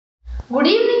Good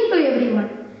evening to everyone.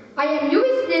 I am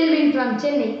A.EUVIS Delvin from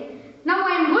Chennai. Now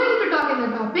I am going to talk on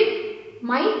the topic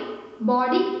mind,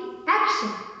 body,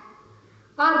 action.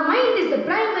 Our mind is the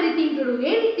primary thing to do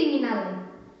anything in our life.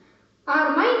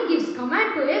 Our mind gives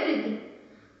command to everything.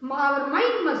 Our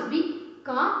mind must be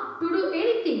calm to do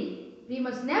anything. We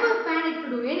must never panic to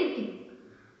do anything.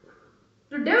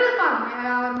 To develop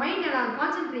our mind and our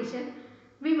concentration,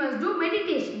 we must do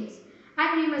meditations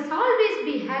and we must always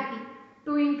be happy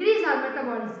to increase our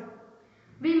metabolism.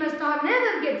 We must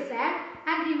never get sad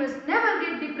and we must never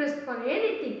get depressed for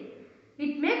anything.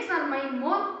 It makes our mind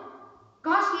more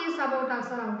cautious about our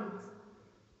surroundings.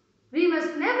 We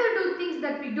must never do things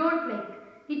that we don't like.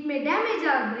 It may damage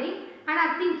our brain and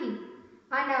our thinking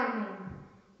and our mind,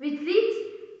 which leads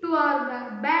to our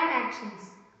bad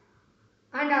actions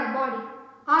and our body.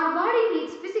 Our body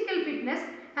needs physical fitness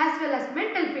as well as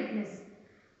mental fitness.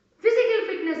 Physical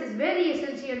fitness is very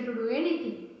essential to do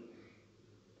anything.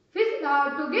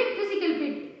 To get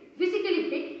physically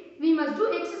fit, we must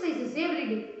do exercises every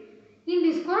day. In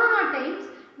these corona times,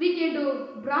 we can do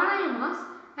pranayamas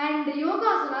and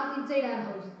yogasanas inside our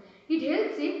house. It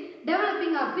helps in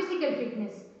developing our physical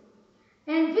fitness.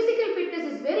 And physical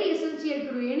fitness is very essential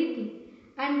to do anything.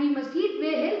 And we must eat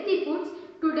very healthy foods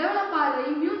to develop our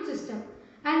immune system.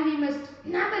 And we must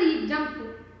never eat junk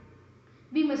food.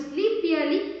 We must sleep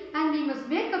early and we must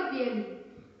wake up early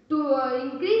to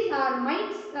increase our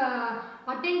mind's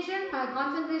attention,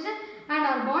 concentration and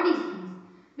our body skills.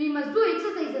 We must do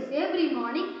exercises every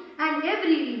morning and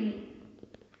every evening.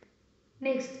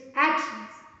 Next, actions.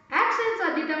 Actions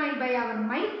are determined by our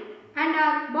mind and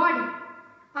our body.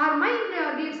 Our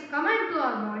mind gives command to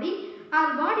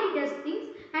our body does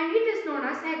things and it is known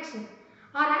as action.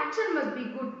 Our action must be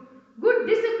good. Good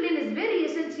discipline is very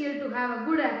essential to have a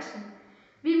good action.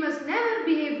 We must never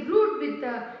behave rude with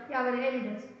our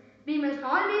elders. We must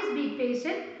always be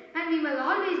patient and we must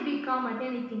always be calm at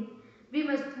anything. We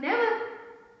must never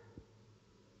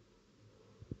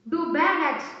do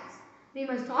bad actions. We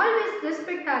must always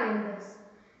respect our elders.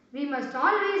 We must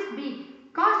always be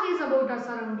cautious about our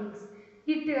surroundings.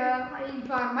 If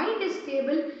our mind is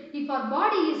stable, if our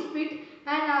body is fit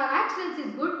and our actions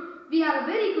is good, we are a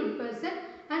very good person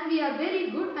and we are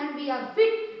very good and we are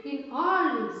fit in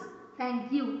all ways.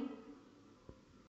 Thank you.